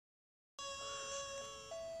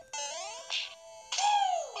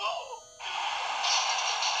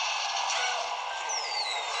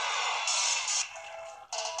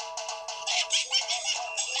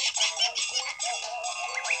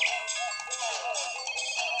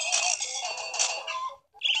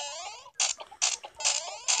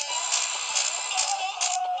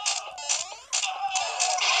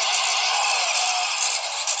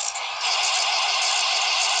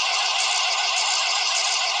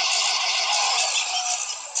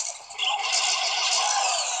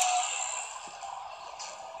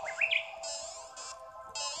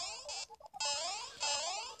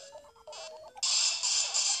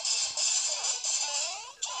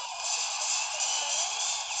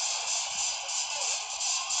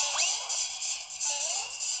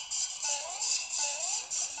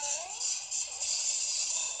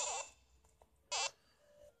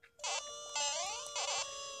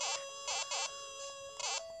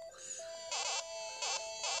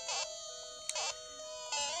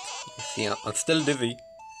See, I'm still dizzy.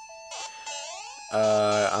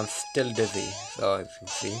 I'm still dizzy, so as you can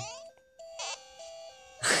see.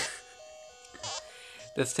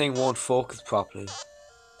 This thing won't focus properly.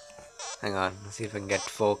 Hang on, let's see if I can get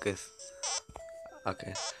focus.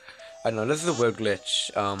 Okay. I don't know, this is a weird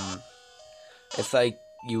glitch. It's like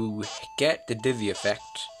you get the dizzy effect.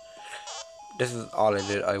 This is all I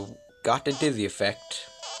did. I got the dizzy effect,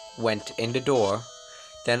 went in the door,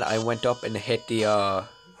 then I went up and hit the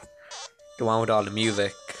one with all the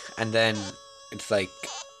music, and then it's like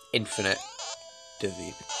infinite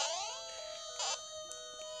dizzy.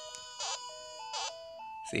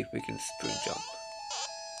 See if we can spring jump.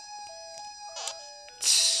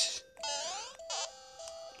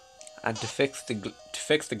 And to fix the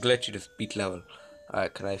glitch, you just beat level.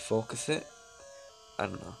 Alright, can I focus it? I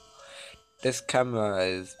don't know. This camera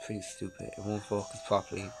is pretty stupid. It won't focus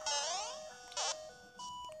properly.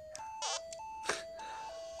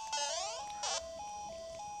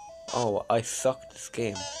 Oh, I suck this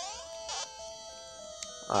game.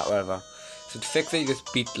 Alright, whatever. So to fix it, you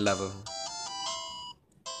just beat the level.